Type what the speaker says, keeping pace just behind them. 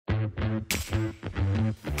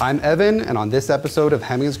I'm Evan, and on this episode of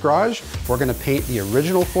Hemmings Garage, we're gonna paint the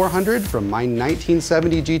original 400 from my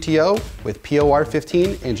 1970 GTO with POR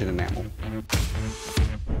 15 engine enamel.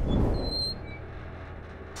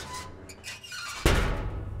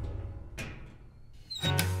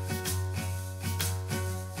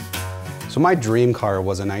 So my dream car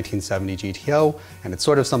was a 1970 GTO, and it's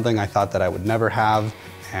sort of something I thought that I would never have,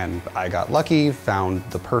 and I got lucky, found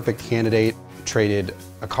the perfect candidate, traded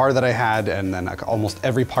a car that I had and then almost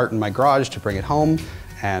every part in my garage to bring it home.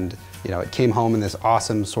 And it came home in this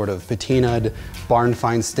awesome sort of patinaed, barn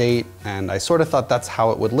find state, and I sort of thought that's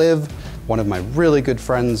how it would live. One of my really good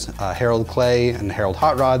friends, Harold Clay and Harold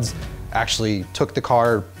Hot Rods, actually took the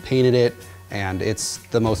car, painted it, and it's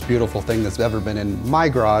the most beautiful thing that's ever been in my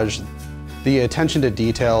garage. The attention to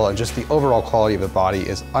detail and just the overall quality of the body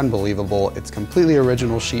is unbelievable. It's completely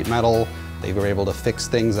original sheet metal. They were able to fix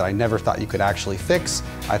things that I never thought you could actually fix.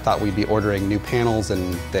 I thought we'd be ordering new panels,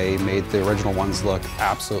 and they made the original ones look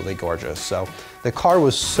absolutely gorgeous. So the car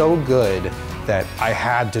was so good that I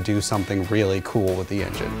had to do something really cool with the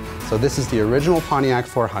engine. So this is the original Pontiac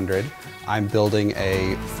 400. I'm building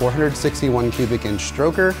a 461 cubic inch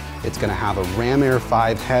stroker. It's gonna have a Ram Air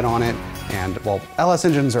 5 head on it. And while LS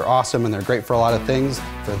engines are awesome and they're great for a lot of things,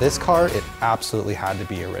 for this car, it absolutely had to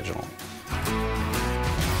be original.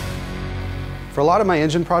 For a lot of my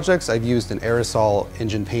engine projects, I've used an aerosol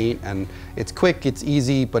engine paint, and it's quick, it's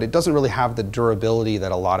easy, but it doesn't really have the durability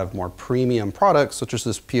that a lot of more premium products, such as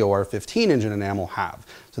this POR 15 engine enamel, have.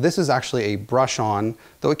 So this is actually a brush-on,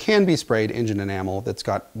 though it can be sprayed, engine enamel that's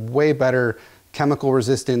got way better chemical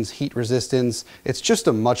resistance, heat resistance. It's just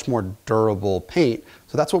a much more durable paint.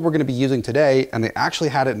 So that's what we're gonna be using today, and they actually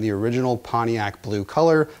had it in the original Pontiac blue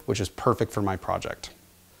color, which is perfect for my project.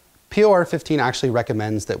 POR 15 actually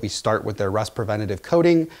recommends that we start with their rust preventative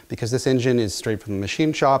coating because this engine is straight from the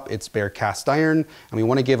machine shop. It's bare cast iron, and we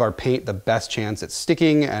want to give our paint the best chance at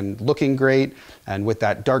sticking and looking great. And with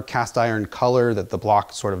that dark cast iron color that the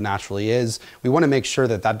block sort of naturally is, we want to make sure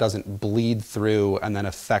that that doesn't bleed through and then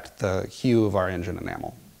affect the hue of our engine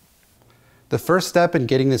enamel. The first step in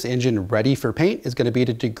getting this engine ready for paint is going to be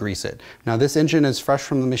to degrease it. Now this engine is fresh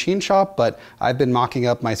from the machine shop, but I've been mocking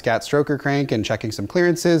up my scat stroker crank and checking some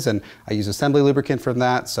clearances, and I use assembly lubricant from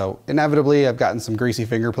that. So inevitably I've gotten some greasy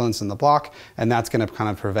fingerprints in the block, and that's going to kind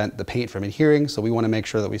of prevent the paint from adhering. So we want to make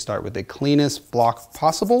sure that we start with the cleanest block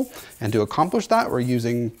possible. And to accomplish that, we're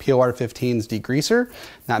using POR 15's degreaser.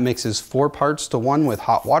 That mixes 4 parts to 1 with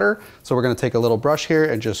hot water. So we're going to take a little brush here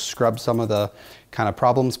and just scrub some of the kind of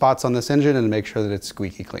problem spots on this engine and make sure that it's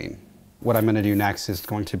squeaky clean. What I'm gonna do next is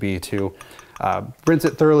going to be to rinse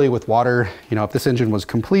it thoroughly with water. If this engine was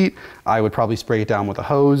complete, I would probably spray it down with a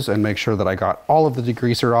hose and make sure that I got all of the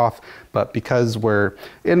degreaser off. But because we're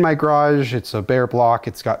in my garage, it's a bare block,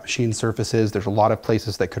 it's got machine surfaces, there's a lot of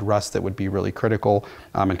places that could rust that would be really critical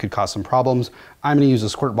and could cause some problems. I'm gonna use a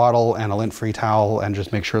squirt bottle and a lint-free towel and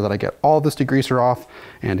just make sure that I get all this degreaser off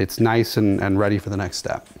and it's nice and ready for the next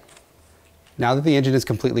step. Now that the engine is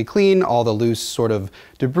completely clean, all the loose sort of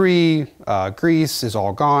debris, grease is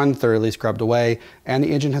all gone, thoroughly scrubbed away, and the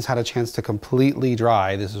engine has had a chance to completely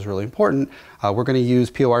dry. This is really important. We're gonna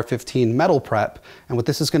use POR 15 metal prep, and what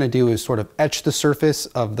this is gonna do is sort of etch the surface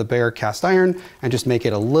of the bare cast iron and just make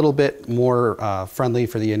it a little bit more friendly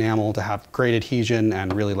for the enamel to have great adhesion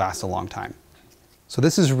and really last a long time. So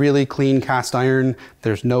this is really clean cast iron.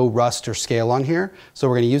 There's no rust or scale on here. So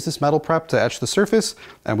we're gonna use this metal prep to etch the surface,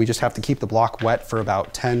 and we just have to keep the block wet for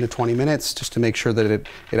about 10 to 20 minutes just to make sure that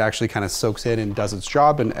it actually kind of soaks in and does its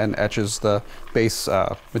job and etches the base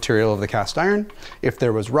material of the cast iron. If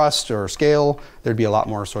there was rust or scale, there'd be a lot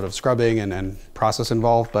more sort of scrubbing and process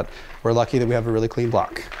involved, but we're lucky that we have a really clean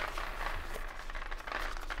block.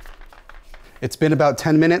 It's been about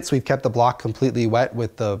 10 minutes. We've kept the block completely wet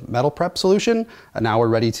with the metal prep solution. And now we're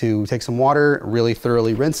ready to take some water, really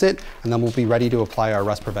thoroughly rinse it, and then we'll be ready to apply our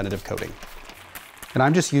rust preventative coating. And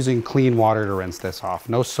I'm just using clean water to rinse this off.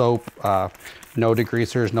 No soap, no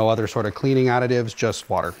degreasers, no other sort of cleaning additives, just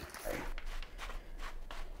water.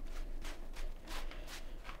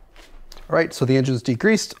 All right, so the engine's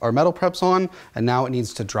degreased, our metal prep's on, and now it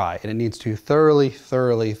needs to dry. And it needs to thoroughly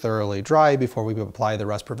dry before we apply the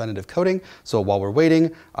rust preventative coating. So while we're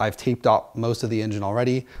waiting, I've taped off most of the engine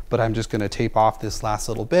already, but I'm just gonna tape off this last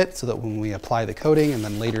little bit so that when we apply the coating and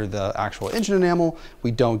then later the actual engine enamel,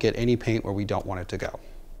 we don't get any paint where we don't want it to go.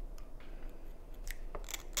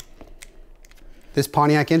 This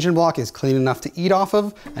Pontiac engine block is clean enough to eat off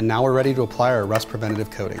of, and now we're ready to apply our rust preventative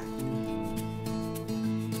coating.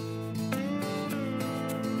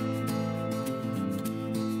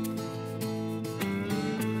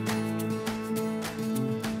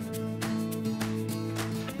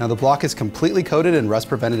 Now the block is completely coated in rust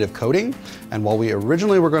preventative coating, and while we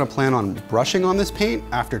originally were going to plan on brushing on this paint,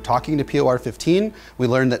 after talking to POR 15, we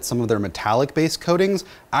learned that some of their metallic based coatings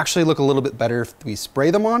actually look a little bit better if we spray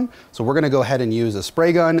them on, so we're going to go ahead and use a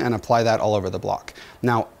spray gun and apply that all over the block.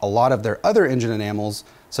 Now a lot of their other engine enamels,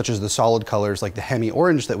 such as the solid colors like the Hemi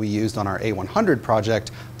Orange that we used on our A100 project,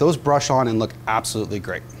 those brush on and look absolutely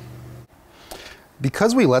great.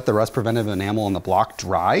 Because we let the rust preventive enamel on the block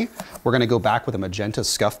dry, we're gonna go back with a magenta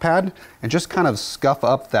scuff pad and just kind of scuff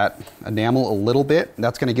up that enamel a little bit.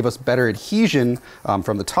 That's gonna give us better adhesion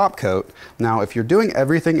from the top coat. Now, if you're doing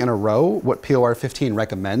everything in a row, what POR 15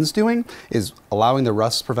 recommends doing is allowing the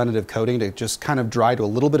rust preventative coating to just kind of dry to a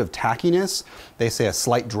little bit of tackiness. They say a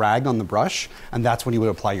slight drag on the brush, and that's when you would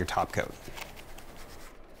apply your top coat.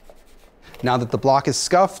 Now that the block is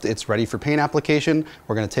scuffed, it's ready for paint application.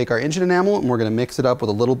 We're gonna take our engine enamel and we're gonna mix it up with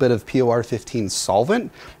a little bit of POR 15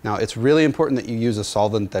 solvent. Now it's really important that you use a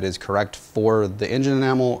solvent that is correct for the engine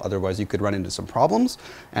enamel, otherwise you could run into some problems.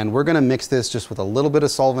 And we're gonna mix this just with a little bit of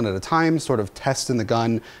solvent at a time, sort of test in the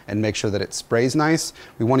gun and make sure that it sprays nice.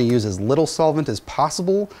 We wanna use as little solvent as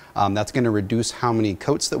possible. That's gonna reduce how many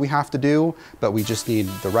coats that we have to do, but we just need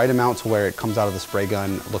the right amount to where it comes out of the spray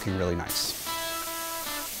gun looking really nice.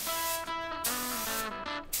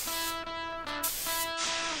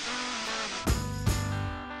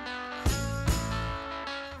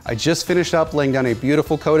 I just finished up laying down a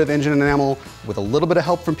beautiful coat of engine enamel. With a little bit of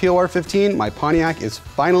help from POR 15, my Pontiac is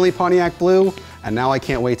finally Pontiac Blue, and now I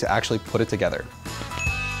can't wait to actually put it together.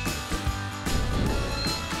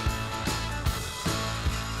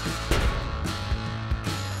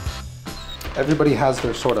 Everybody has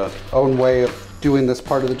their sort of own way of doing this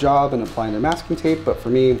part of the job and applying their masking tape, but for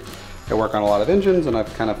me, I work on a lot of engines, and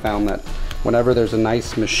I've kind of found that whenever there's a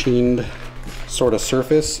nice machined sort of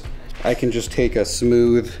surface, I can just take a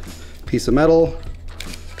smooth piece of metal,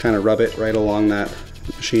 kind of rub it right along that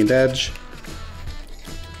machined edge,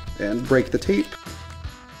 and break the tape.